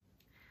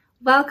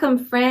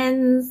Welcome,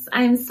 friends.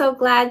 I'm so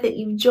glad that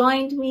you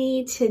joined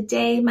me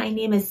today. My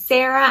name is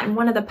Sarah. I'm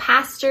one of the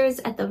pastors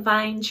at the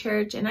Vine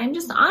Church, and I'm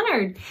just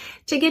honored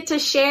to get to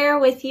share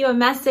with you a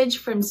message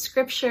from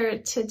Scripture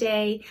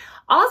today.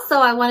 Also,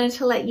 I wanted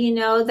to let you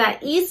know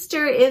that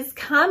Easter is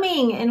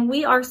coming, and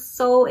we are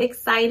so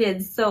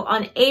excited. So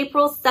on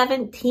April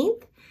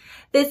 17th,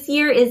 this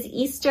year is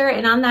Easter,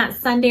 and on that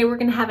Sunday, we're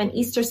going to have an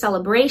Easter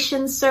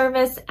celebration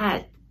service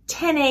at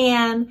 10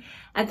 a.m.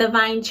 at the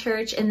Vine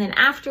Church. And then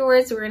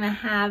afterwards, we're going to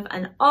have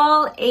an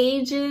all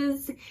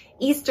ages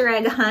Easter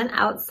egg hunt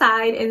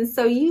outside. And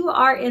so you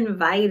are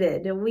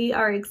invited. We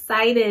are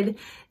excited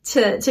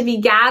to be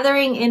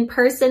gathering in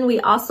person. We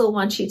also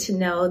want you to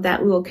know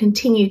that we will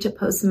continue to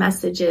post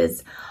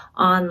messages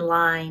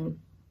online.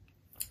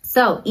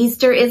 So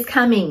Easter is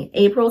coming,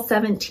 April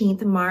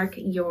 17th. Mark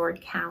your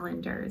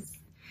calendars.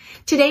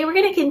 Today, we're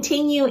going to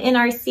continue in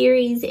our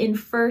series in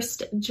 1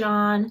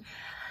 John.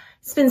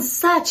 It's been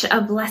such a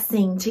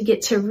blessing to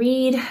get to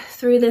read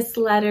through this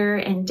letter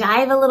and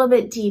dive a little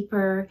bit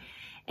deeper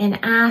and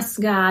ask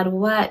God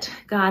what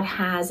God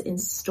has in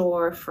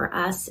store for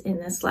us in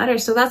this letter.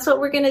 So that's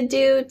what we're going to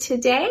do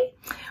today.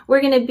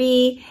 We're going to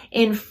be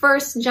in 1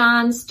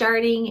 John,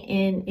 starting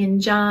in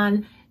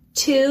John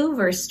 2,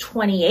 verse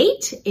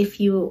 28, if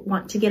you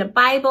want to get a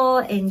Bible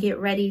and get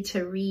ready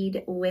to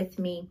read with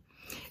me.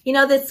 You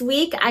know, this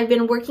week I've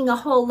been working a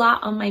whole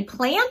lot on my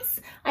plants.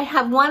 I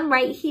have one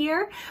right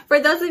here. For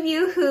those of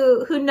you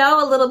who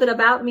know a little bit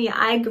about me,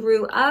 I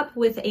grew up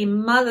with a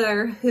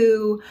mother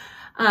who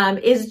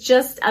is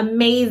just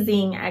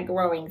amazing at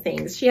growing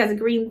things. She has a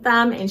green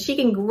thumb and she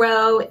can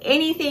grow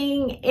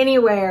anything,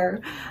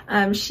 anywhere.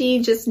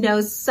 She just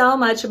knows so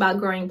much about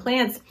growing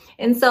plants.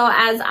 And so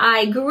as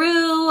I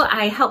grew,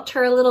 I helped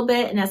her a little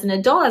bit. And as an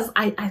adult,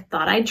 I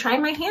thought I'd try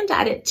my hand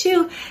at it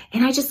too.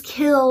 And I just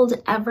killed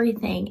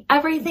everything.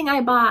 Everything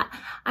I bought,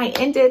 I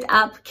ended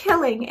up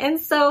killing. And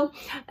so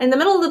in the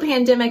middle of the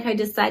pandemic, I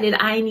decided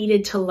I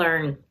needed to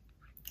learn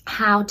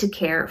how to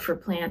care for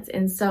plants.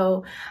 And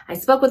so I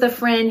spoke with a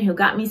friend who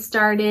got me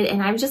started,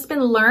 and I've just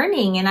been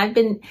learning, and I've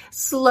been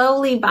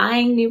slowly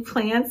buying new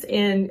plants,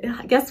 and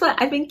guess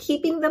what? I've been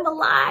keeping them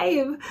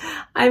alive.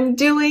 I'm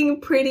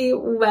doing pretty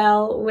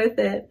well with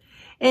it.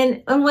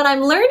 And what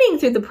I'm learning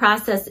through the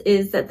process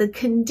is that the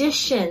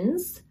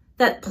conditions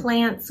that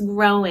plants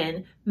grow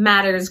in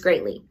matters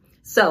greatly.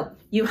 So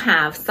you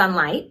have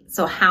sunlight.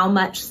 So how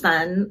much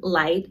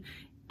sunlight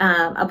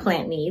a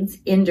plant needs,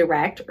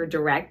 indirect or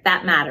direct,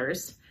 that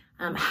matters.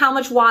 How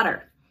much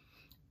water?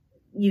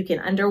 You can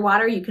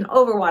underwater, you can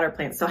overwater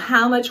plants. So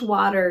how much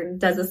water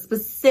does a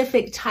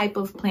specific type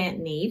of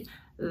plant need?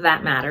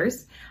 That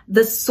matters.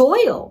 The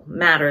soil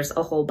matters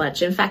a whole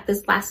bunch. In fact,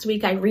 this last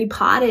week I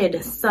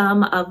repotted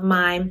some of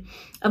my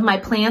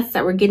plants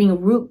that were getting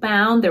root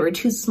bound. They were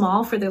too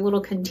small for their little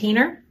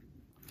container.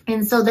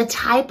 And so the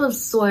type of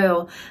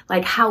soil,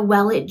 like how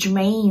well it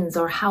drains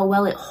or how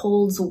well it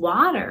holds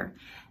water,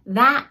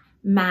 that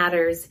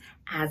matters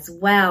as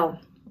well.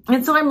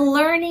 And so I'm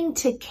learning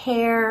to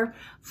care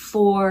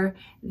for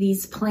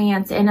these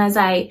plants. And as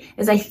I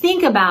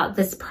think about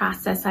this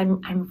process,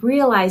 I'm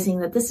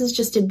realizing that this is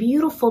just a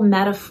beautiful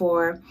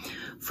metaphor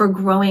for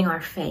growing our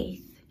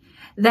faith,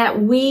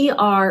 that we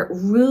are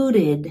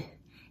rooted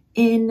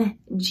in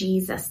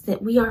Jesus,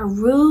 that we are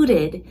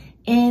rooted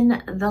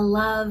in the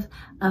love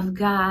of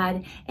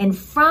God. And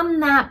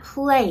from that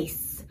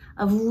place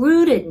of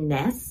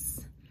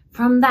rootedness,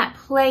 from that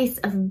place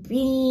of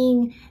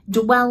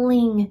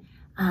dwelling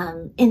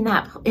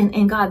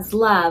in God's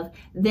love,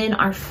 then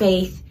our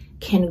faith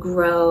can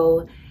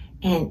grow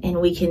and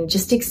we can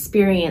just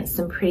experience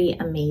some pretty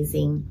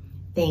amazing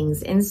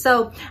things. And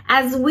so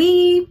as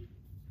we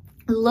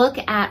look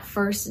at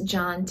 1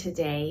 John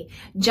today,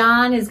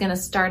 John is going to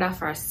start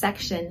off our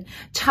section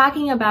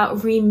talking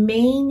about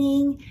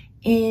remaining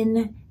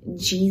in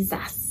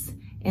Jesus.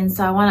 And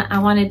so I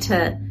wanted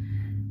to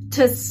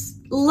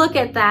look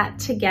at that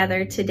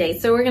together today.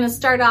 So we're going to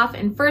start off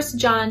in 1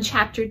 John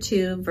chapter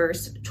 2,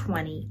 verse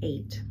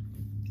 28.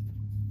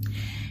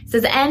 It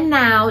says, "And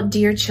now,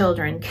 dear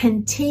children,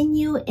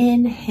 continue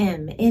in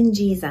him, in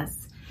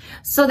Jesus,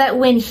 so that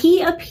when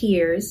he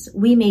appears,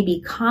 we may be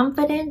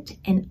confident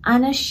and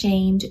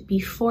unashamed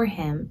before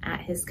him at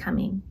his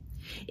coming.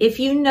 If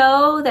you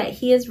know that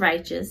he is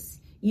righteous,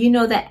 you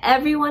know that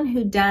everyone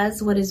who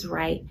does what is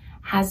right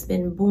has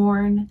been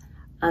born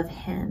of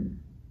him."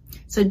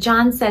 So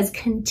John says,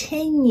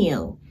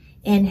 continue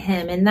in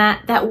him. And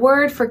that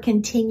word for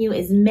continue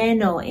is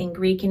meno in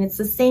Greek. And it's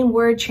the same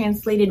word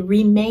translated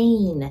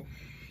remain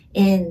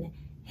in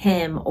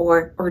him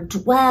or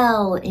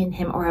dwell in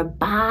him or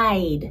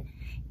abide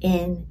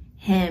in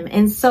him.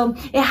 And so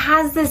it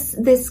has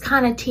this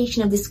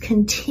connotation of this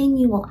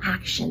continual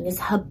action, this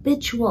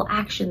habitual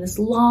action, this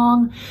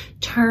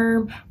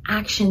long-term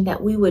action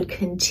that we would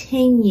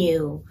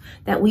continue,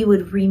 that we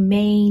would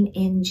remain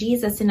in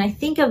Jesus. And I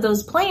think of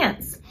those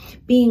plants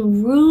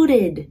being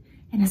rooted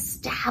and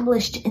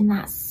established in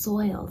that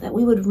soil, that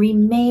we would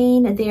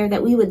remain there,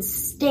 that we would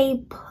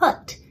stay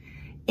put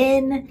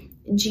in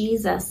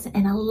Jesus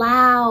and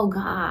allow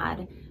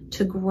God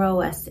to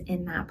grow us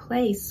in that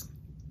place.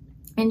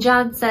 And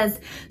John says,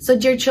 so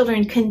dear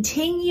children,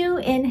 continue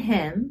in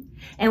him,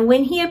 and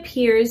when he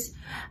appears,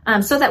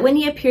 so that when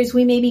he appears,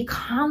 we may be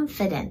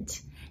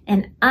confident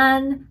and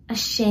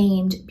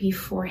unashamed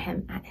before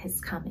him at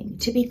his coming.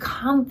 To be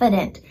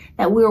confident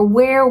that we're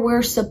where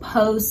we're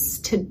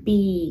supposed to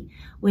be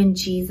when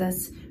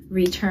Jesus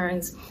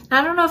returns.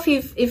 I don't know if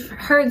you've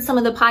heard some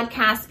of the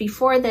podcasts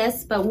before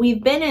this, but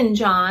we've been in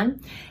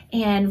John,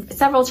 and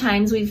several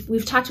times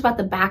we've talked about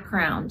the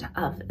background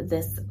of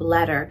this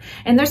letter.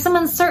 And there's some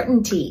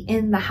uncertainty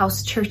in the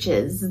house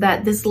churches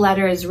that this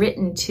letter is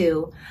written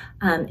to.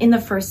 In the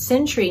first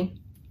century,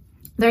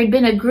 there had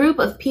been a group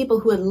of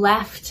people who had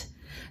left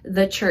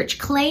the church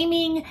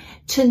claiming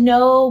to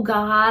know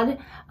God,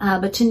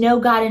 but to know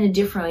God in a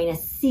different way, in a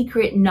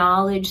secret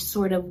knowledge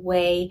sort of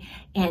way.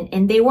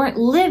 And they weren't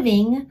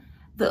living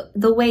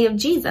the way of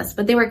Jesus,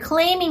 but they were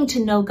claiming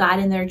to know God,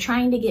 and they're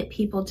trying to get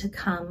people to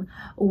come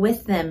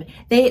with them.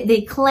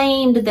 They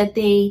claimed that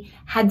they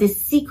had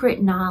this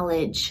secret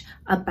knowledge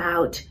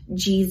about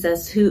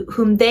Jesus,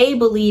 whom they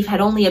believe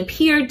had only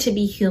appeared to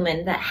be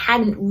human, that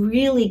hadn't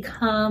really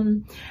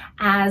come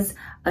as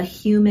a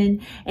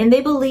human. And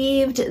they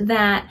believed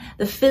that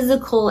the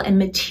physical and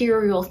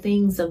material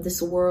things of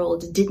this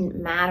world didn't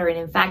matter, and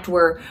in fact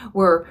were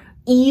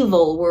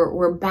evil,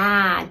 were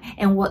bad,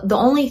 and the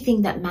only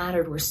thing that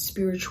mattered were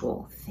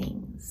spiritual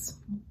things.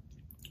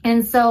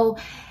 And so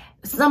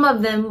some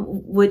of them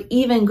would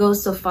even go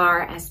so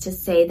far as to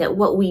say that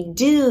what we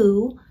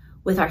do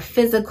with our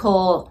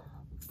physical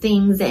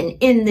things and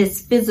in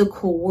this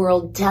physical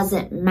world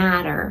doesn't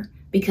matter,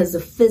 because the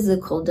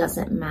physical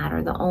doesn't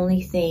matter. The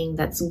only thing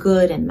that's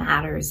good and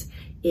matters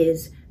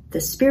is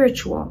the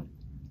spiritual.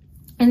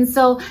 And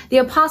so the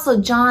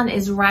Apostle John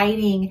is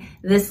writing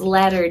this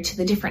letter to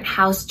the different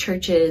house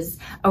churches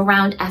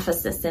around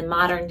Ephesus in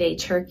modern day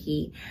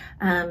Turkey,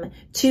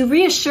 to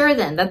reassure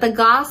them that the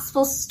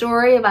gospel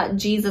story about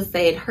Jesus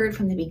they had heard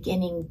from the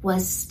beginning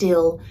was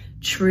still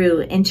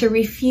true, and to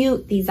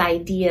refute these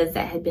ideas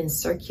that had been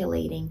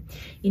circulating.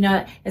 You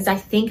know, as I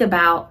think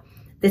about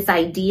this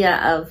idea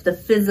of the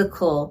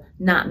physical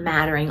not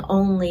mattering,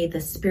 only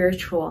the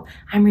spiritual,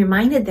 I'm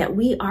reminded that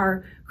we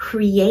are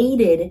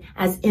created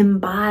as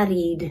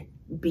embodied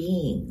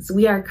beings.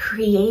 We are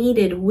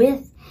created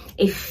with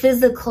a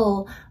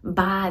physical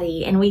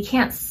body, and we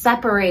can't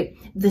separate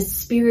the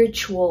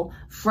spiritual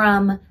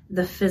from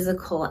the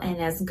physical. And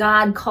as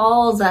God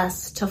calls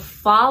us to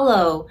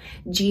follow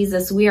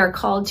Jesus, we are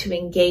called to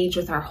engage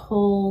with our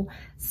whole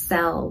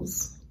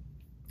selves.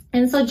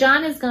 And so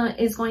John is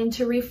going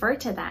to refer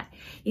to that.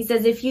 He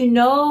says, if you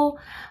know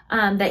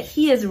that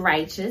he is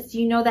righteous,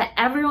 you know that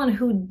everyone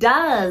who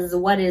does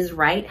what is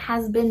right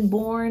has been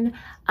born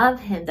of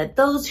him, that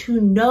those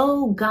who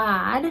know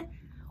God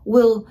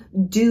will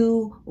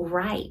do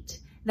right,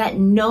 that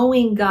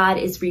knowing God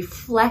is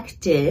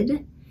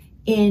reflected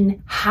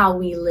in how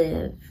we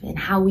live and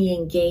how we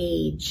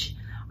engage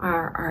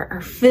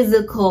our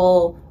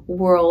physical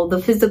world,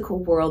 the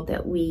physical world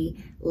that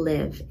we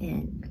live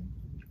in.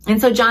 And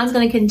so John's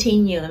going to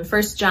continue in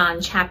 1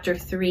 John chapter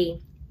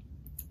 3,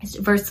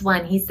 verse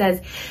 1. He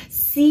says,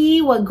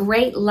 see what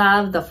great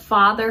love the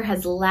Father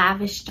has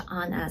lavished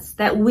on us,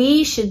 that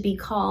we should be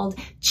called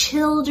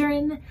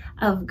children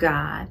of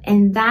God.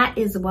 And that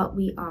is what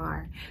we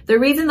are. The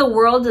reason the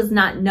world does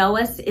not know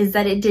us is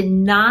that it did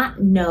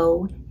not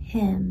know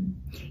him.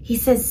 He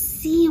says,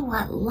 see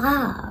what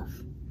love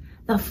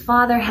the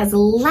Father has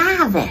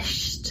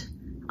lavished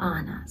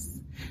on us.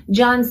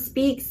 John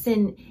speaks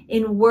in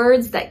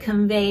words that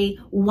convey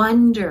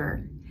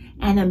wonder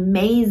and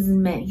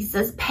amazement. He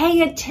says,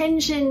 pay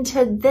attention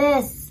to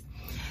this.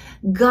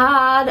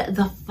 God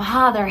the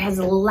Father has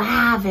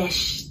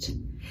lavished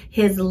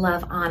his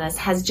love on us,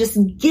 has just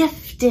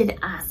gifted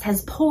us,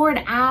 has poured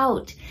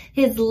out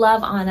his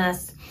love on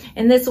us.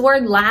 And this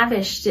word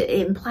lavished,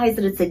 it implies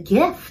that it's a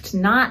gift,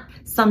 not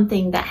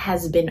something that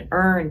has been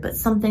earned, but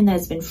something that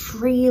has been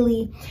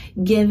freely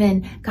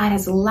given. God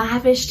has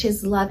lavished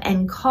his love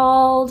and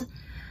called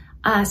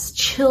us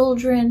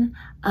children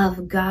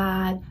of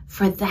God,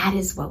 for that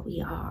is what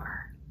we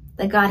are.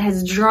 That God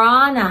has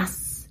drawn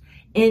us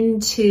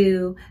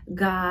into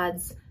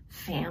God's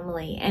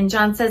family. And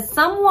John says,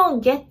 some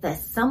won't get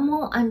this. Some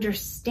won't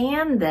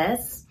understand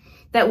this,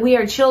 that we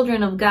are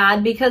children of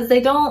God, because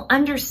they don't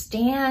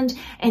understand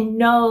and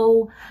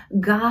know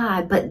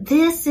God. But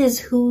this is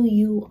who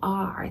you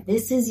are.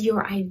 This is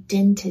your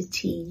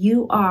identity.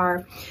 You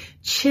are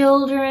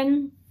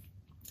children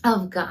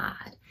of God.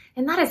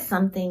 And that is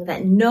something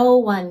that no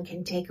one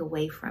can take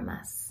away from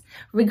us,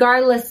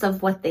 regardless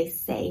of what they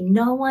say.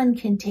 No one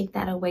can take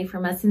that away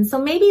from us. And so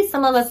maybe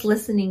some of us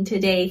listening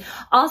today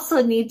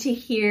also need to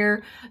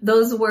hear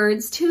those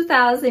words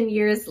 2,000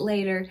 years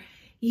later.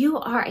 You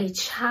are a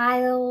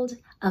child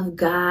of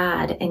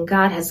God, and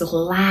God has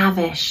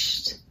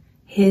lavished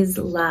his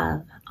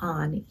love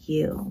on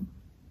you.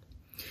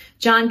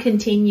 John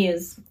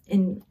continues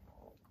in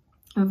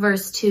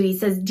verse 2. He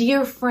says,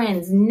 dear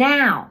friends,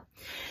 now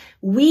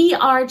we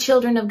are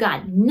children of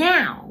God.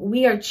 Now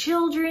we are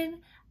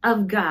children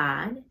of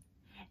God,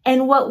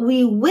 And what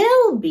we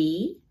will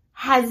be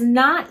has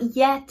not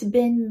yet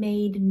been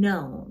made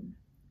known.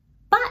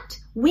 But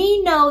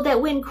we know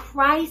that when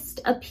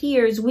Christ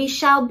appears, we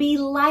shall be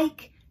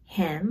like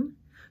him,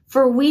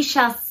 for we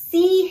shall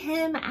see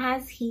him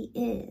as he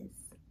is.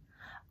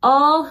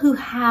 All who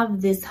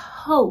have this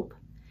hope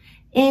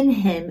in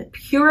him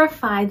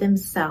purify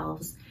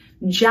themselves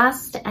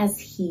just as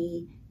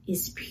he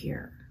is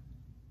pure.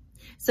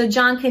 So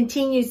John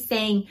continues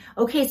saying,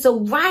 okay, so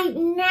right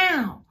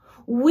now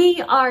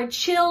we are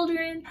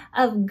children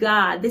of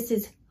God. This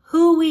is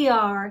who we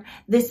are.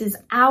 This is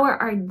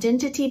our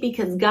identity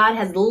because God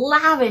has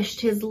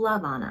lavished his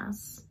love on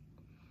us.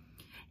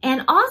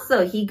 And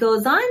also he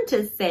goes on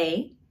to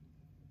say,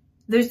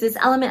 there's this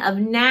element of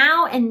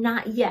now and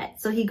not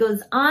yet. So he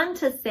goes on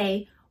to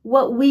say,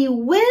 what we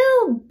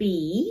will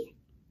be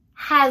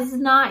has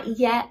not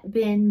yet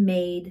been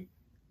made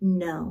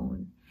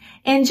known.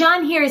 And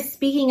John here is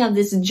speaking of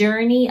this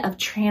journey of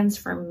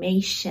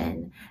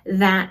transformation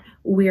that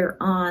we're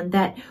on,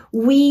 that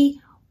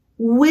we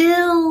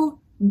will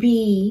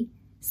be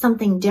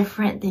something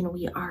different than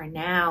we are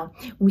now,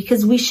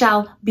 because we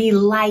shall be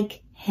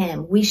like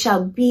him. We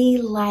shall be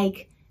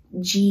like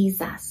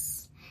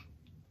Jesus.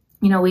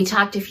 You know, we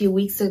talked a few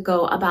weeks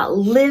ago about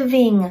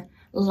living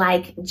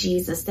like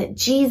Jesus, that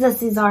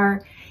Jesus is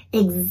our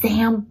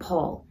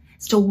example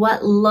as to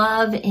what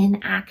love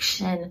in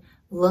action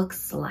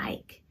looks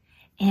like.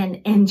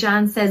 And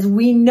John says,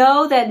 we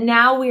know that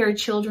now we are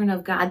children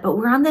of God, but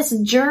we're on this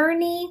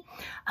journey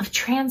of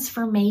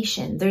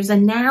transformation. There's a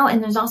now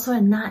and there's also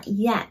a not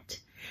yet.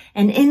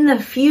 And in the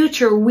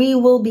future, we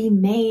will be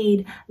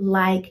made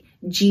like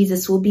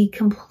Jesus, will be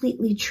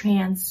completely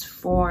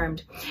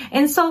transformed.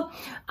 And so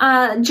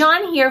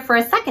John here for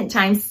a second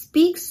time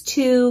speaks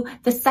to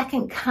the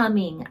second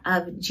coming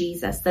of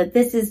Jesus, that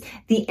this is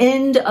the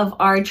end of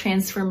our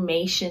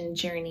transformation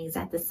journeys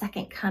at the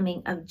second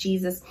coming of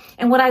Jesus.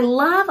 And what I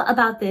love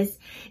about this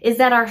is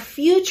that our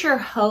future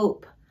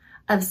hope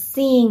of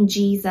seeing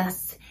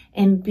Jesus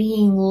and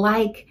being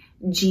like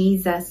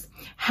Jesus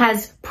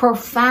has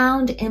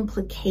profound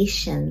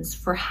implications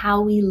for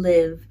how we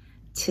live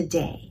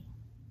today.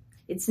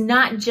 It's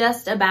not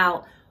just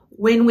about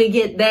when we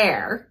get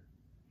there.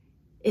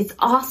 It's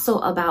also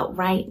about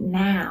right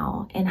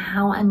now and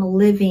how I'm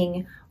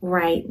living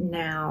right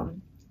now.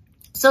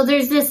 So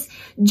there's this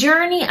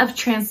journey of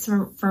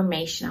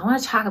transformation. I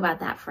want to talk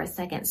about that for a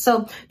second.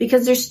 So,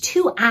 because there's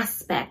two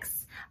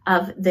aspects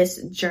of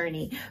this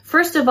journey.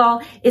 First of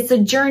all, it's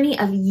a journey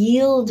of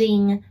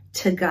yielding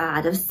to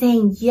God, of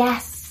saying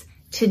yes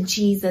to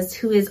Jesus,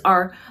 who is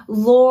our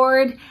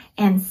Lord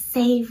and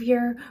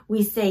Savior.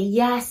 We say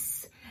yes,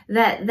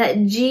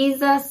 that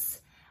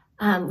Jesus,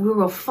 we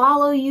will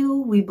follow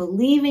you. We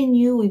believe in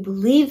you. We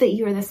believe that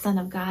you are the Son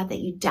of God, that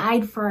you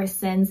died for our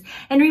sins.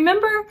 And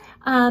remember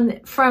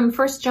from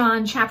 1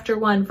 John chapter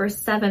 1,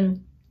 verse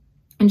 7,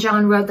 and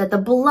John wrote that the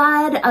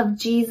blood of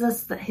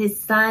Jesus,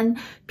 his Son,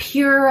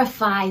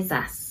 purifies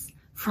us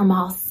from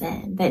all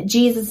sin, that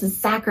Jesus'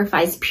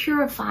 sacrifice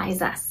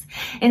purifies us.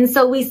 And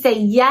so we say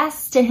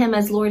yes to him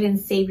as Lord and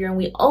Savior, and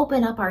we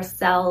open up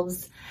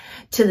ourselves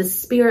to the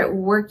Spirit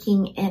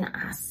working in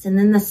us. And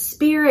then the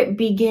Spirit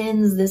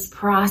begins this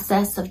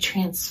process of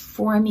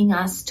transforming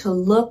us to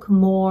look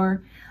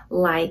more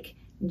like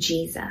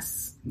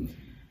Jesus.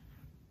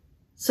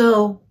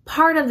 So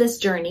part of this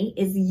journey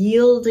is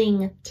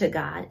yielding to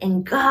God,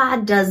 and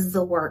God does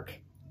the work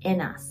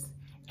in us.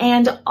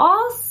 And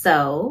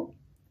also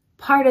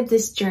part of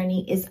this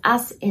journey is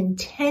us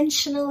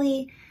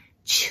intentionally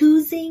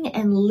choosing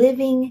and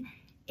living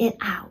it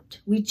out.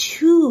 We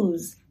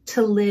choose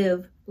to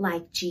live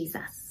like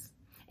Jesus.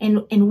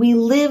 And we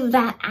live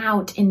that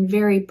out in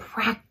very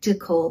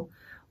practical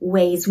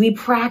ways. We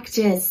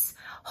practice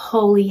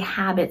holy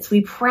habits.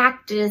 We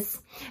practice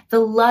the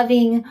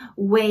loving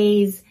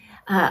ways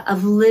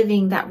of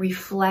living that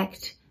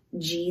reflect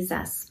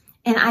Jesus.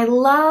 And I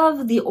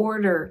love the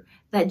order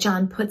that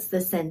John puts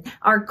this in.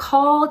 Our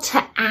call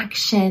to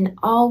action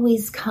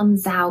always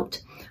comes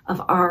out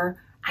of our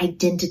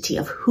identity,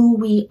 of who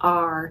we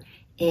are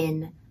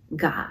in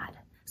God.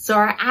 So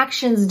our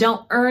actions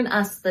don't earn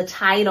us the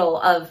title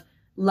of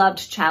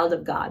loved child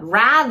of God.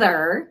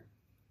 Rather,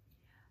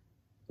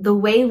 the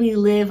way we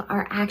live,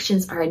 our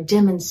actions are a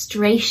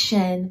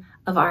demonstration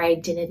of our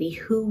identity,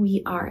 who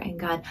we are in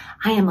God.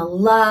 I am a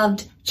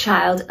loved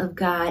child of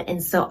God,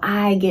 and so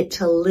I get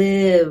to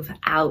live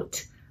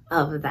out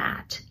of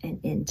that and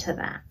into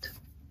that.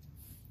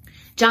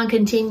 John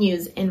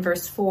continues in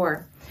verse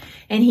 4,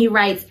 and he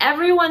writes,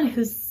 everyone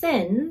who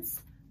sins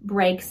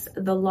breaks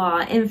the law.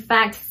 In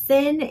fact,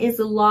 sin is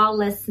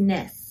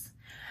lawlessness.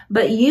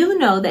 But you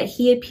know that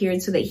he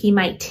appeared so that he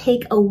might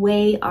take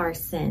away our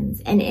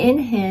sins, and in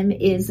him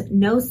is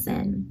no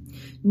sin.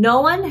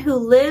 No one who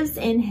lives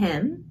in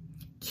him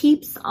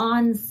keeps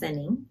on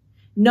sinning.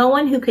 No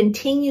one who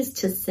continues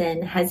to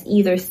sin has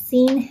either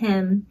seen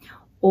him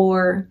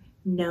or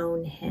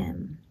known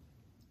him.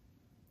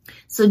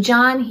 So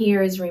John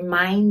here is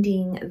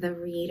reminding the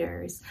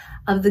readers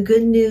of the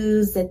good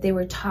news that they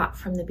were taught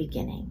from the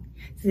beginning.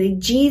 So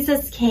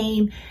Jesus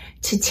came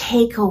to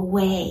take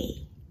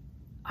away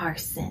our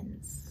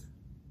sins.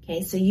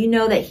 Okay, so you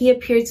know that he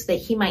appeared so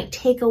that he might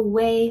take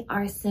away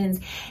our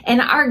sins.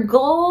 And our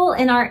goal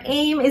and our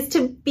aim is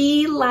to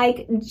be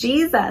like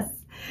Jesus.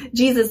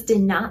 Jesus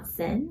did not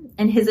sin,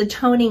 and his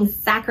atoning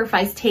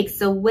sacrifice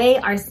takes away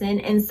our sin.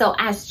 And so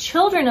as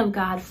children of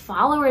God,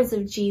 followers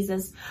of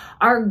Jesus,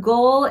 our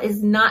goal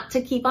is not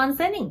to keep on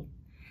sinning.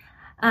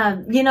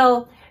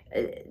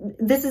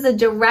 This is a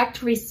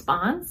direct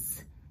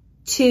response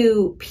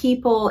to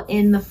people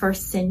in the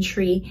first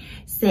century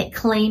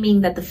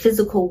claiming that the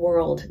physical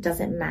world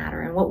doesn't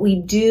matter and what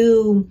we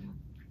do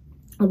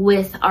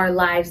with our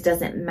lives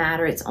doesn't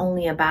matter. It's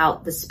only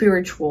about the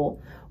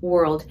spiritual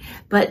world.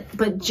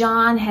 But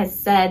John has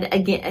said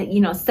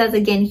again, says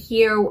again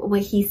here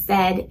what he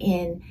said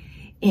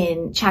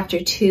in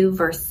chapter 2,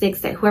 verse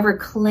 6, that whoever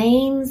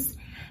claims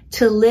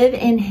to live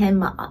in him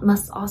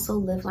must also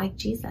live like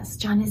Jesus.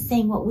 John is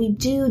saying what we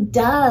do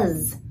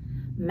does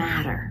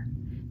matter.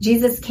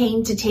 Jesus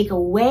came to take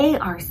away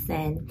our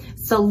sin,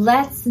 so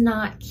let's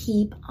not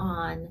keep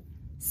on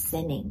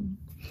sinning.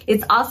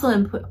 It's also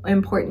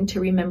important to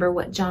remember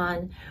what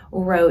John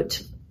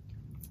wrote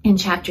in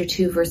chapter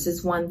 2,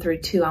 verses 1 through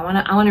 2. I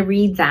want to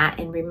read that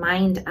and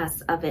remind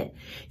us of it.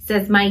 It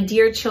says, "My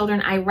dear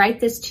children, I write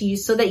this to you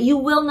so that you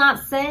will not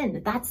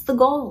sin." That's the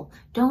goal.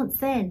 Don't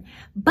sin.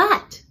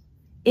 "But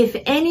if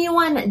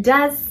anyone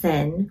does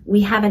sin,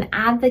 we have an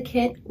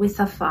advocate with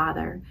the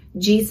Father,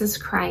 Jesus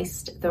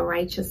Christ, the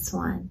righteous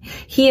one.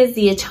 He is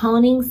the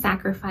atoning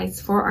sacrifice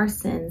for our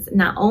sins,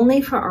 not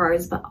only for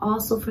ours, but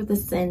also for the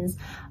sins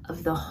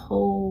of the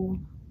whole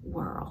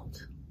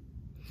world."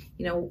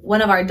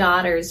 One of our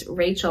daughters,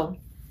 Rachel,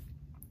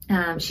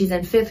 she's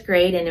in 5th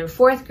grade, and in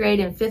 4th grade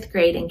and 5th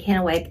grade in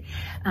Kennewick,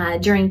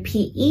 during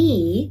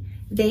PE,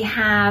 they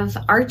have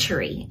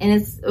archery,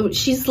 and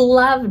she's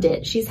loved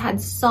it. She's had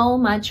so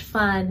much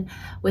fun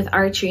with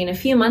archery. And a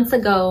few months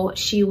ago,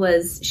 she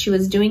was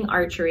doing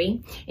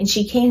archery, and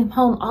she came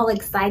home all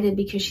excited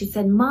because she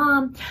said,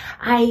 "Mom,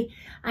 I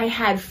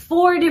had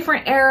 4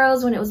 different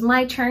arrows when it was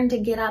my turn to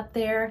get up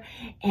there,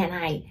 and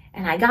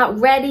I got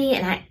ready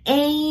and I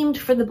aimed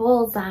for the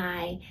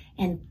bullseye,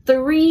 and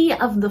 3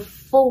 of the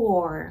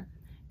 4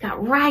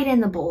 got right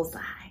in the bullseye.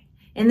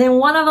 And then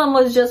one of them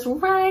was just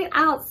right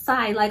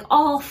outside, like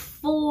all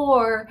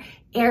 4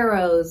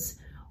 arrows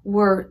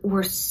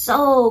were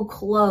so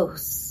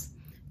close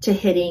to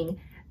hitting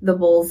the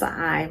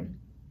bullseye."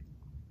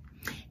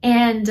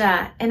 And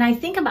I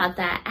think about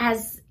that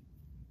as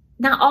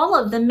not all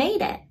of them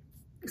made it.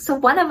 So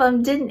one of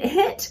them didn't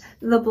hit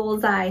the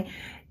bullseye.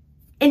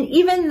 And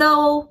even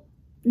though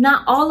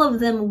not all of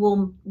them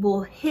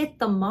will hit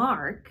the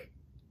mark,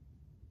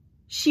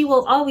 she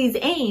will always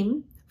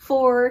aim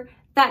for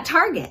that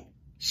target.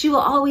 She will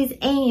always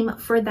aim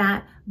for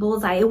that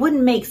bullseye. It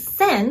wouldn't make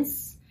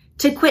sense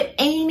to quit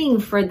aiming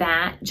for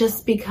that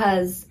just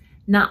because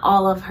not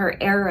all of her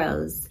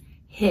arrows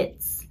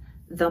hits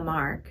the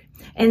mark.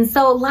 And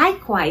so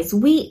likewise,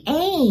 we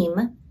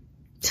aim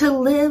to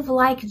live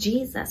like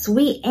Jesus.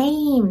 We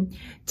aim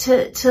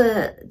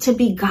to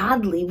be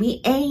godly.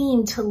 We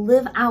aim to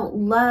live out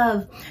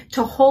love,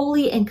 to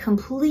wholly and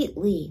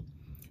completely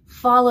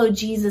follow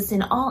Jesus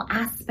in all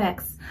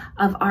aspects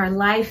of our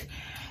life.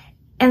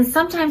 And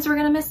sometimes we're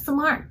going to miss the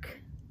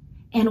mark.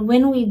 And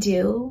when we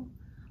do,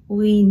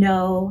 we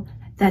know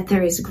that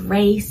there is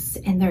grace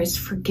and there is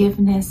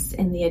forgiveness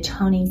in the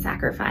atoning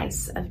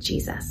sacrifice of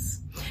Jesus.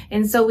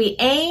 And so we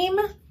aim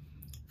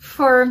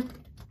for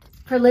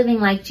living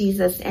like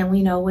Jesus, and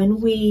we know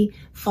when we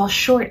fall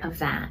short of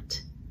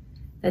that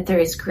there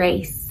is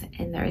grace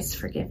and there is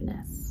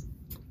forgiveness.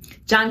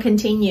 John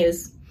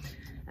continues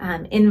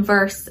in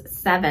verse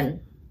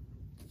 7,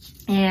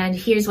 and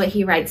here's what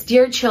he writes.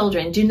 "Dear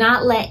children, do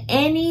not let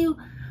anyone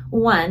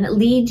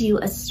lead you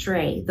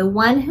astray. The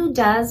one who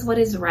does what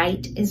is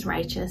right is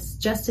righteous,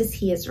 just as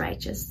he is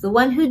righteous. The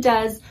one who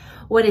does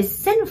what is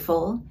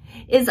sinful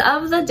is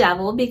of the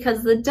devil,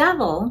 because the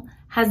devil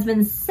has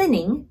been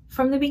sinning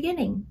from the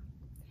beginning.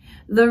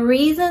 The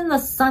reason the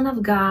Son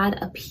of God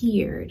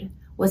appeared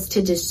was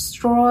to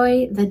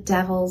destroy the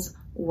devil's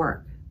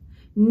work.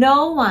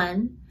 No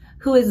one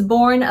who is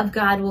born of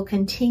God will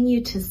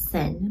continue to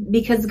sin,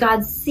 because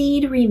God's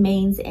seed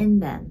remains in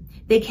them.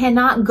 They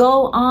cannot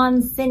go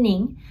on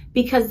sinning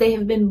because they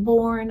have been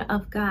born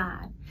of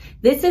God.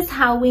 This is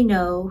how we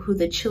know who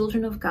the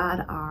children of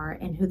God are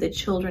and who the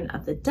children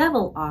of the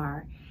devil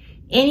are.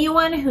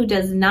 Anyone who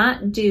does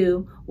not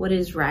do what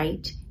is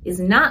right is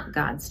not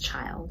God's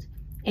child.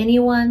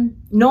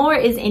 Nor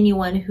is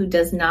anyone who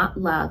does not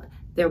love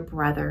their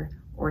brother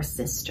or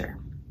sister."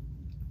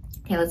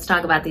 Okay, let's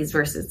talk about these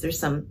verses. There's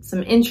some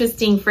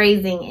interesting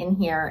phrasing in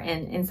here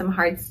and some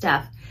hard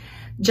stuff.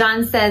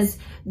 John says,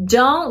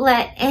 "Don't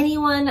let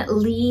anyone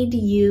lead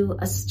you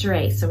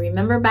astray." So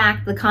remember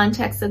back the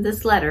context of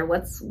this letter.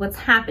 What's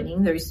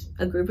happening? There's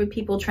a group of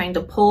people trying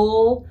to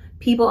pull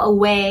people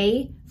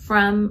away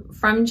from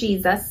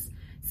Jesus,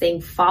 saying,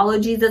 follow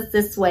Jesus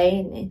this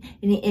way.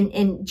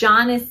 And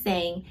John is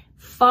saying,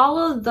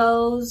 follow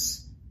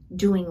those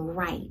doing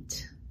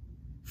right.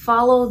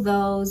 Follow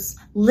those,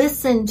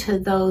 listen to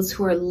those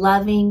who are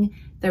loving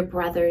their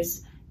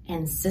brothers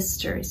and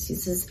sisters. He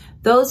says,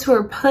 those who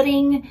are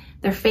putting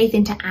their faith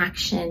into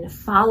action,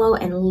 follow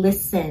and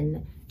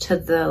listen to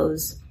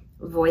those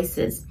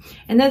voices.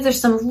 And then there's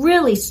some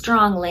really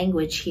strong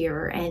language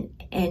here.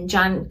 And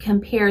John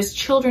compares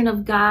children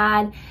of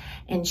God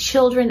and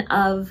children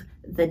of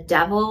the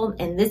devil.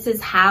 And this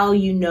is how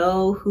you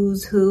know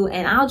who's who.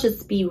 And I'll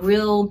just be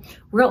real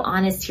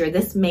honest here.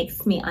 This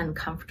makes me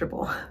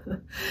uncomfortable.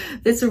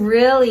 This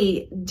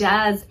really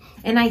does.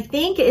 And I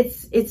think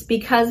it's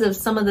because of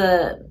some of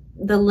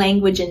the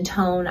language and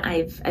tone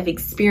I've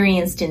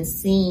experienced and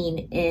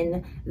seen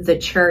in the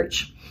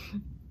church.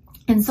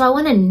 And so I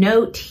want to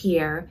note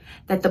here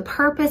that the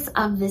purpose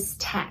of this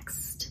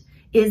text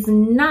is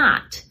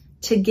not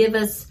to give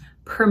us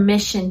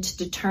permission to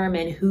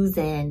determine who's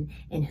in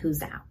and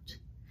who's out.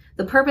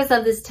 The purpose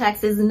of this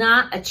text is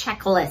not a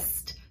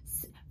checklist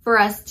for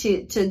us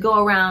to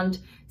go around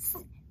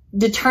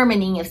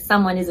determining if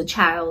someone is a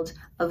child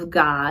of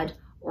God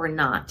or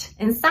not.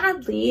 And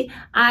sadly,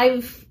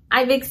 I've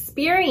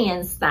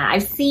experienced that.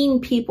 I've seen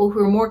people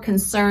who are more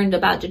concerned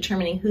about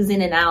determining who's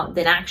in and out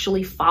than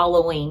actually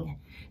following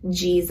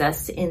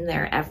Jesus in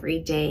their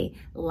everyday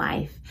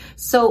life.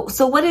 So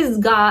what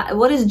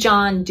is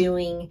John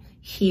doing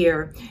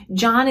here?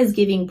 John is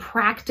giving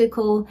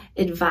practical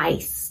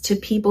advice to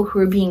people who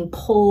are being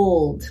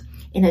pulled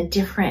in a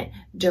different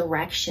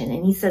direction.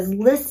 And he says,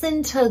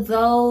 listen to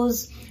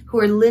those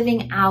who are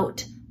living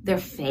out their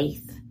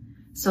faith.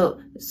 So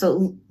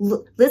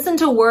listen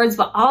to words,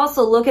 but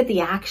also look at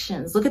the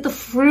actions. Look at the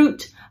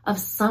fruit of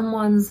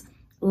someone's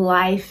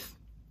life.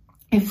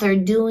 If they're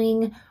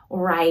doing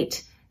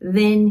right,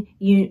 then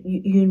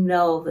you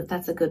know that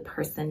that's a good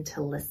person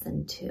to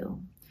listen to.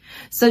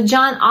 So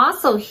John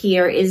also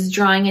here is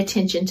drawing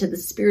attention to the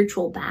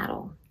spiritual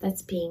battle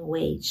that's being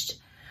waged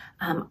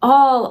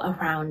all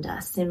around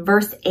us. In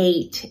verse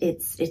 8,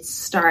 it's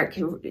stark.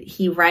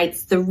 He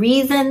writes, the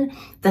reason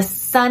the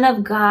Son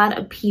of God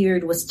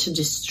appeared was to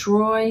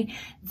destroy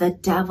the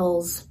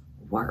devil's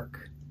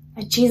work.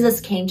 That Jesus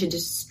came to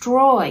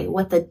destroy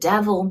what the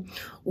devil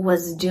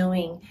was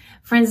doing.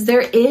 Friends,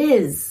 there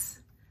is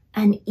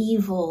an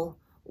evil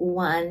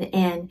one,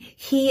 and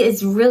he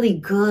is really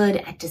good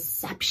at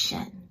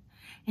deception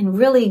and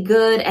really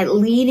good at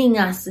leading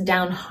us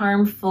down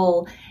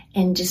harmful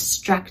and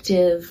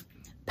destructive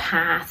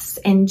paths.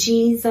 And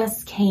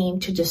Jesus came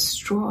to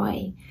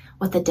destroy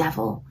what the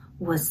devil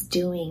was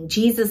doing.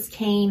 Jesus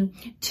came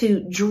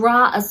to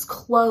draw us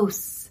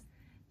close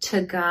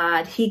to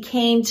God. He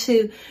came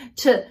to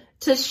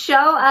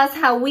show us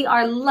how we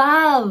are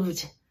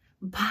loved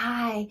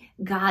by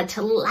God,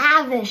 to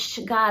lavish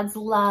God's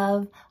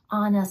love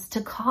on us,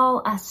 to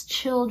call us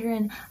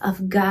children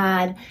of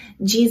God.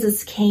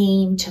 Jesus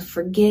came to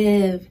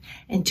forgive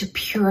and to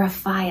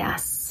purify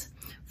us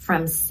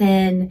from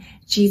sin.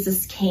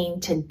 Jesus came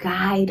to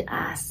guide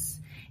us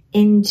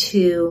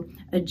into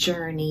a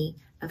journey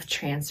of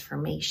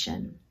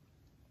transformation.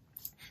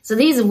 So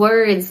these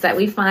words that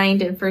we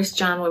find in 1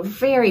 John were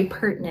very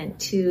pertinent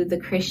to the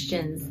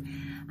Christians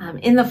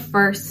in the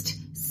first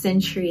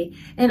century.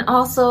 And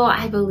also,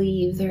 I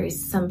believe there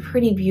is some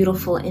pretty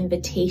beautiful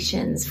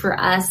invitations for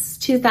us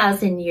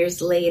 2,000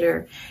 years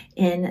later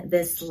in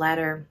this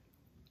letter.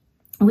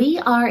 We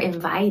are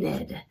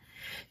invited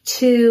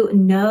to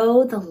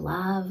know the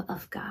love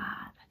of God.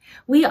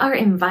 We are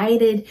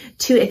invited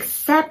to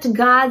accept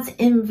God's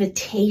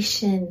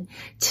invitation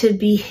to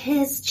be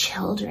his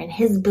children,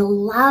 his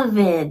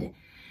beloved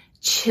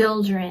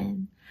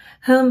children,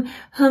 whom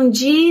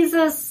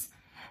Jesus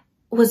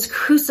was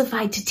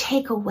crucified to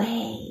take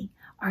away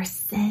our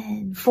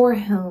sin, for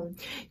whom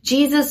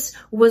Jesus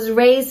was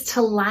raised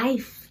to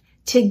life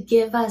to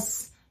give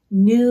us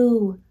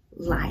new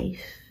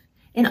life.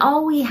 And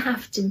all we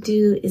have to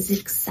do is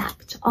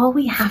accept. All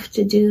we have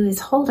to do is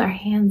hold our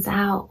hands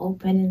out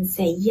open and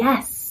say,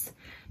 yes,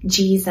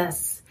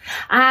 Jesus,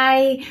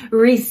 I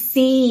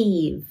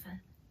receive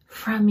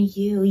from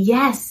you.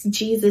 Yes,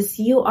 Jesus,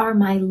 you are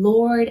my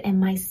Lord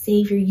and my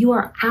Savior. You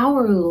are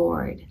our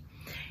Lord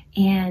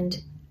and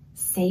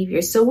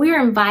Savior. So we're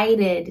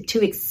invited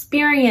to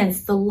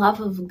experience the love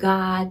of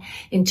God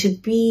and to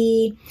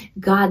be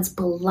God's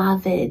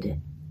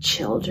beloved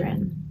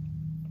children.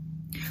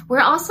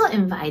 We're also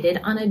invited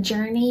on a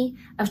journey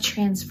of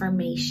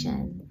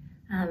transformation.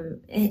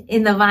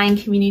 In the Vine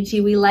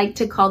community, we like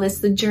to call this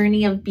the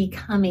journey of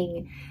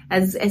becoming,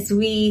 as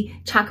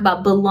we talk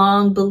about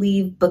belong,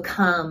 believe,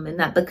 become. And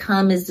that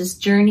become is this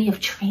journey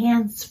of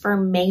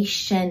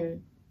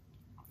transformation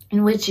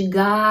in which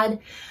God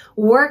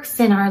works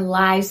in our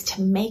lives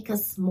to make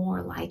us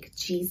more like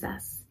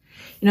Jesus.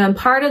 And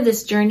part of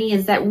this journey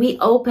is that we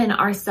open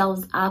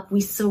ourselves up.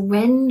 We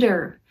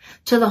surrender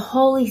to the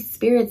Holy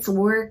Spirit's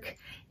work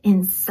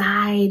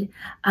inside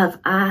of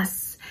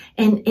us.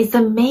 And it's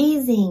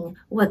amazing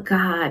what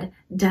God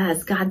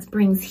does. God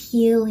brings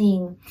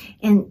healing,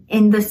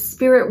 and the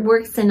Spirit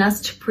works in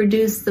us to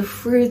produce the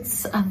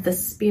fruits of the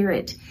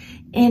Spirit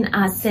in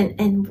us.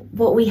 And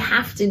what we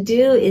have to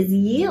do is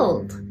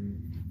yield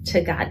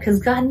to God,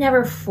 because God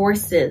never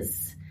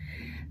forces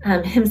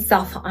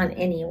himself on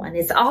anyone.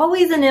 It's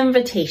always an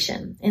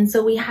invitation. And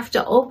so we have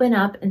to open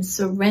up and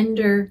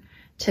surrender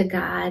to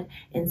God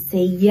and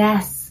say,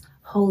 yes,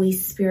 Holy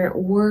Spirit,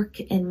 work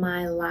in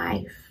my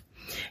life.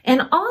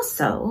 And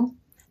also,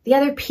 the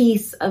other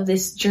piece of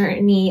this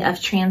journey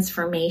of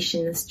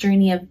transformation, this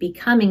journey of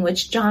becoming,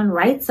 which John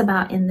writes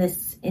about in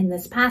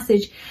this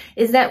passage,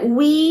 is that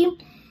we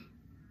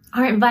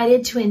are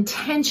invited to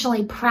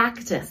intentionally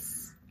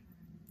practice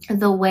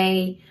the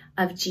way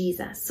of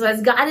Jesus. So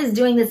as God is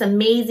doing this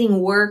amazing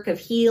work of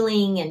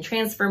healing and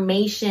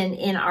transformation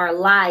in our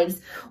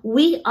lives,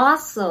 we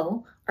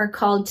also are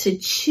called to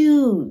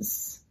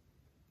choose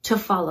to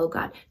follow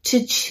God,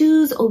 to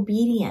choose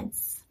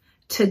obedience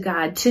to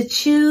God, to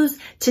choose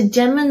to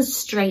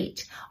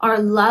demonstrate our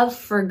love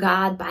for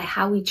God by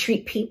how we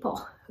treat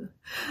people,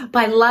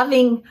 by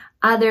loving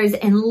others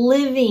and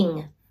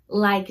living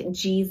like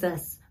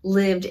Jesus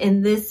lived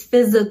in this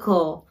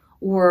physical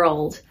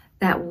world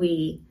that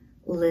we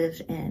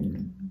live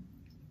in.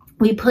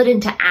 We put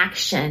into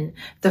action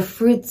the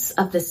fruits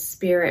of the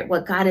Spirit,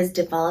 what God is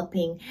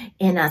developing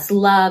in us: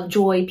 love,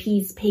 joy,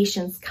 peace,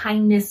 patience,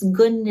 kindness,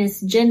 goodness,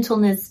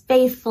 gentleness,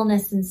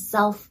 faithfulness, and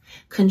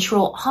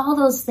self-control. All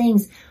those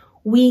things,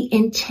 we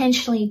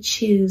intentionally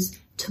choose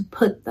to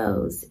put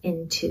those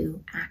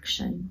into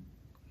action.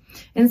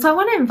 And so I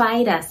want to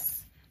invite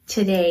us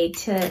today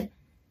to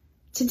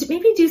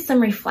maybe do some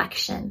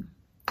reflection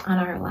on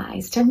our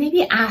lives, to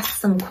maybe ask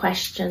some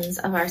questions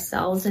of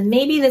ourselves. And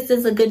maybe this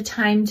is a good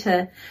time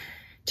to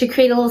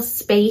create a little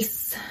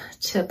space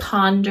to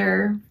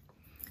ponder,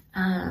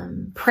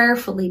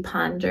 prayerfully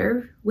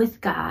ponder with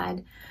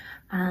God,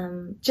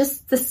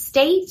 just the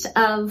state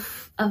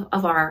of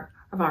our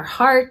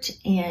heart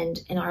and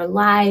in our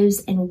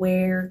lives and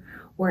where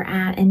we're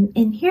at.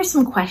 And here's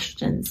some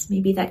questions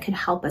maybe that could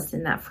help us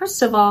in that.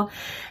 First of all,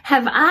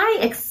 have I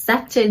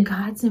accepted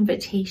God's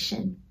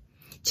invitation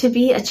to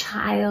be a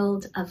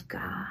child of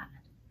God?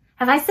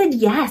 Have I said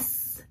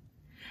yes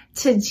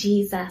to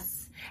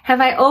Jesus?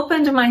 Have I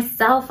opened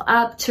myself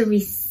up to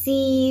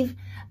receive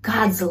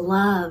God's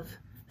love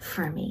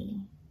for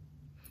me?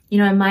 You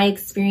know, in my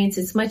experience,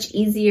 it's much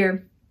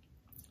easier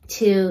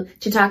to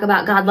talk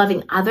about God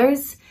loving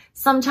others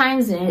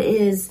sometimes than it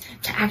is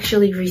to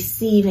actually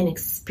receive and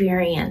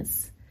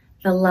experience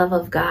the love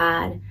of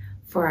God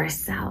for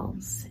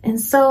ourselves. And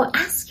so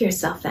ask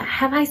yourself that.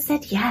 Have I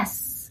said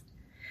yes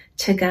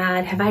to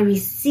God? Have I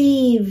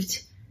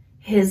received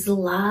his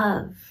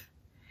love?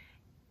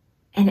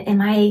 And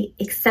am I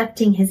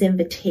accepting his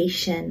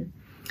invitation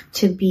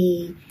to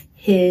be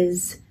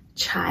his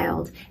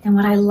child? And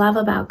what I love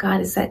about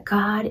God is that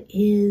God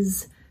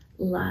is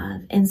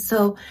love. And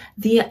so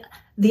the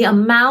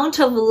amount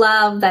of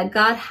love that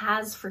God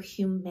has for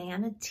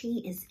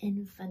humanity is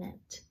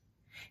infinite.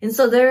 And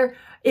so there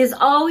is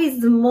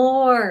always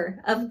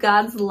more of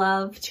God's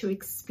love to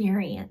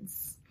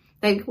experience.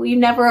 Like, we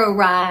never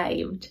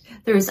arrived.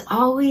 There's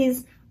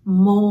always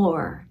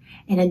more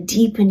and a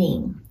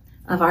deepening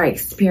of our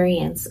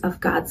experience of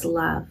God's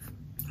love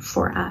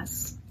for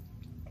us.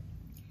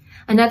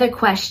 Another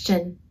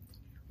question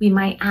we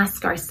might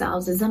ask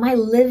ourselves is, am I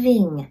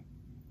living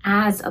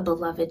as a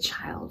beloved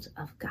child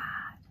of God?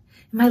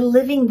 Am I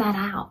living that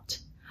out?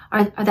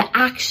 Are the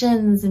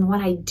actions and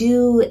what I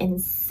do and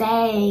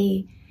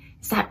say,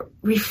 is that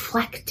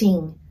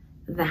reflecting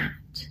that?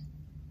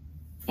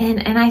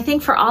 And I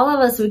think for all of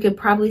us, we could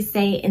probably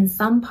say in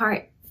some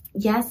part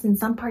yes, in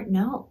some part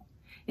no.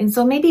 And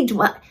so maybe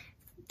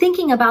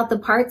thinking about the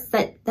parts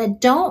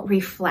that don't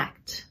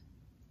reflect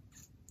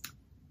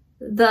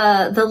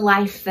the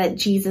life that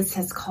Jesus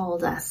has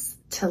called us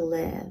to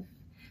live.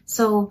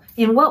 So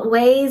in what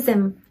ways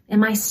am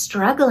I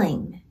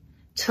struggling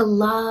to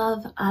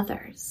love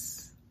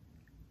others?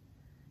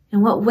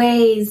 In what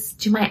ways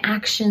do my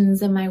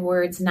actions and my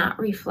words not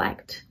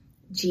reflect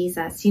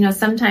Jesus? You know,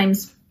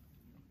 sometimes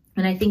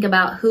when I think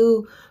about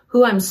who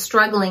I'm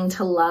struggling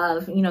to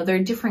love, you know, there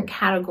are different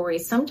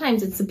categories.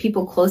 Sometimes it's the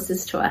people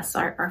closest to us,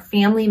 our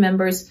family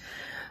members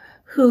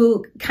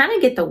who kind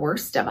of get the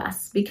worst of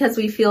us because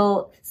we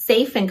feel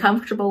safe and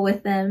comfortable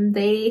with them.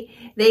 They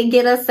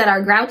get us at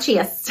our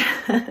grouchiest.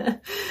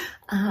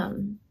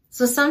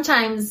 So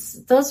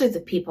sometimes those are the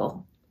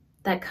people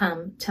that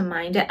come to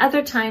mind. At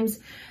other times,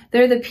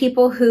 they're the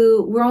people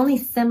who we're only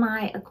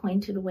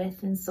semi-acquainted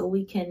with, and so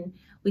we can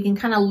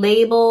kind of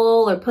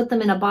label or put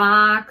them in a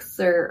box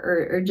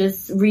or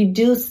just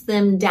reduce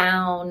them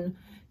down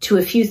to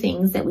a few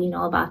things that we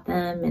know about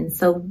them, and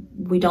so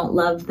we don't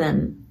love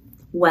them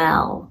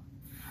well.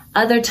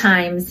 Other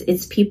times,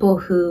 it's people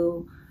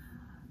who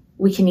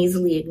we can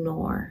easily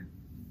ignore.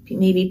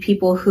 Maybe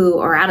people who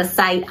are out of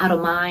sight, out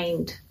of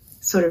mind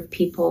sort of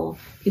people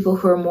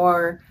who are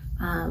more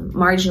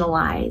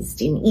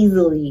marginalized and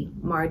easily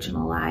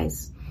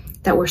marginalized.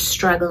 that we're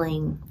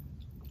struggling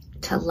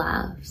to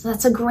love? So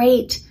that's a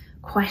great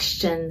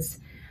question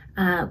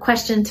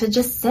to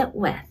just sit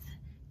with.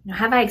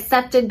 Have I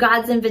accepted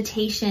God's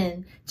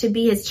invitation to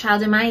be his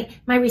child? Am I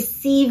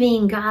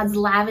receiving God's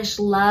lavish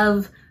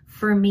love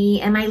for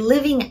me? Am I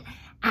living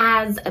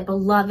as a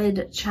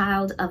beloved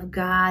child of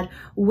God?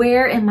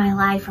 Where in my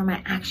life are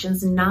my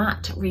actions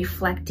not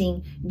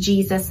reflecting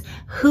Jesus?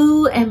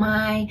 Who am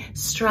I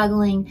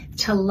struggling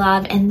to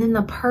love? And then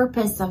the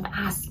purpose of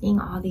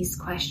asking all these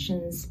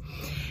questions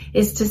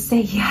is to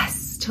say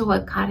yes to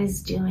what God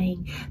is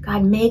doing.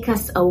 God, make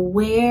us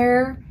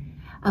aware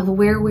of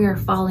where we are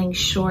falling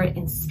short,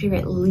 and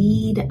Spirit,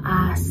 lead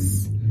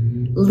us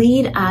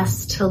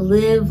to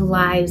live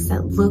lives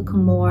that look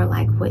more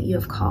like what you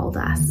have called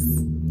us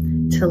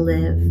to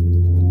live.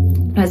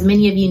 As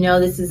many of you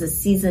know, this is a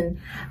season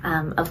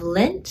of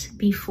Lent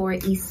before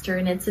Easter,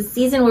 and it's a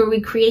season where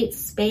we create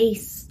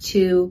space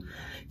to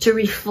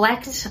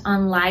reflect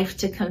on life,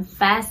 to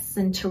confess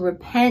and to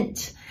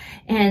repent,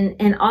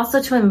 and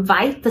also to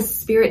invite the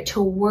Spirit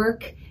to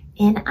work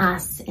in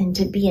us and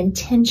to be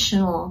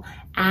intentional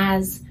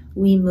as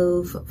we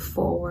move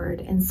forward.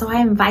 And so I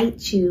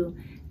invite you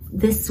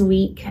this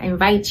week, I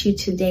invite you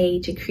today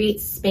to create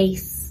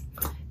space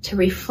to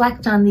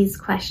reflect on these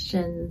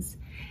questions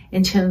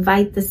and to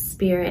invite the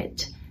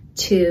Spirit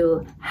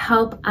to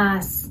help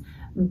us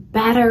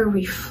better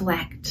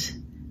reflect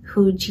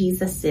who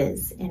Jesus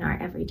is in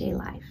our everyday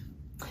life.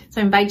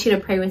 So I invite you to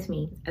pray with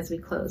me as we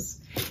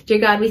close. Dear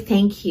God, we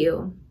thank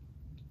you.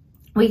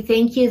 We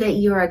thank you that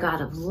you are a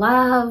God of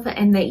love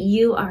and that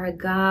you are a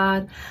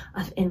God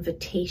of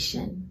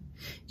invitation.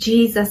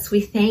 Jesus, we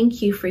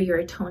thank you for your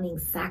atoning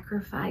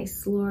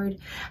sacrifice, Lord,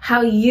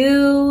 how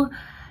you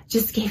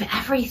just gave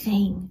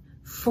everything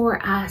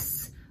for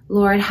us,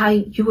 Lord, how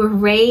you were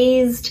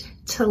raised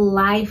to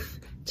life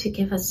to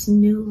give us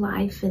new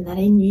life, and that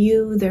in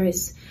you there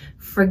is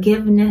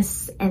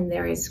forgiveness and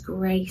there is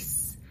grace.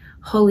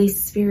 Holy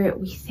Spirit,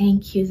 we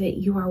thank you that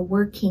you are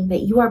working,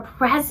 that you are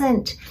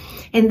present,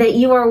 and that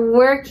you are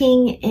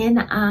working in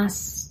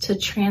us to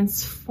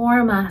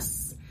transform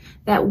us,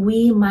 that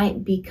we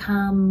might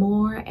become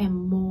more and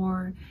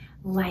more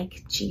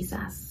like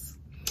Jesus.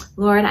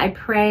 Lord, I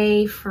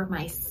pray for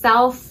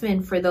myself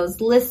and for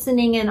those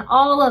listening and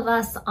all of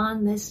us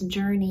on this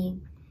journey.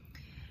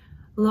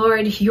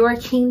 Lord, your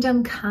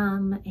kingdom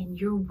come and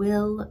your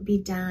will be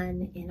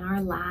done in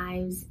our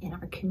lives, in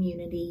our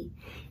community,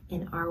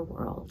 in our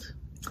world.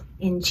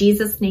 In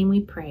Jesus' name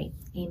we pray.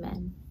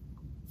 Amen.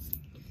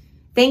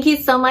 Thank you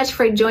so much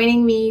for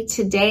joining me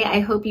today. I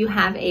hope you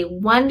have a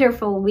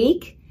wonderful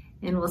week,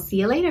 and we'll see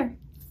you later.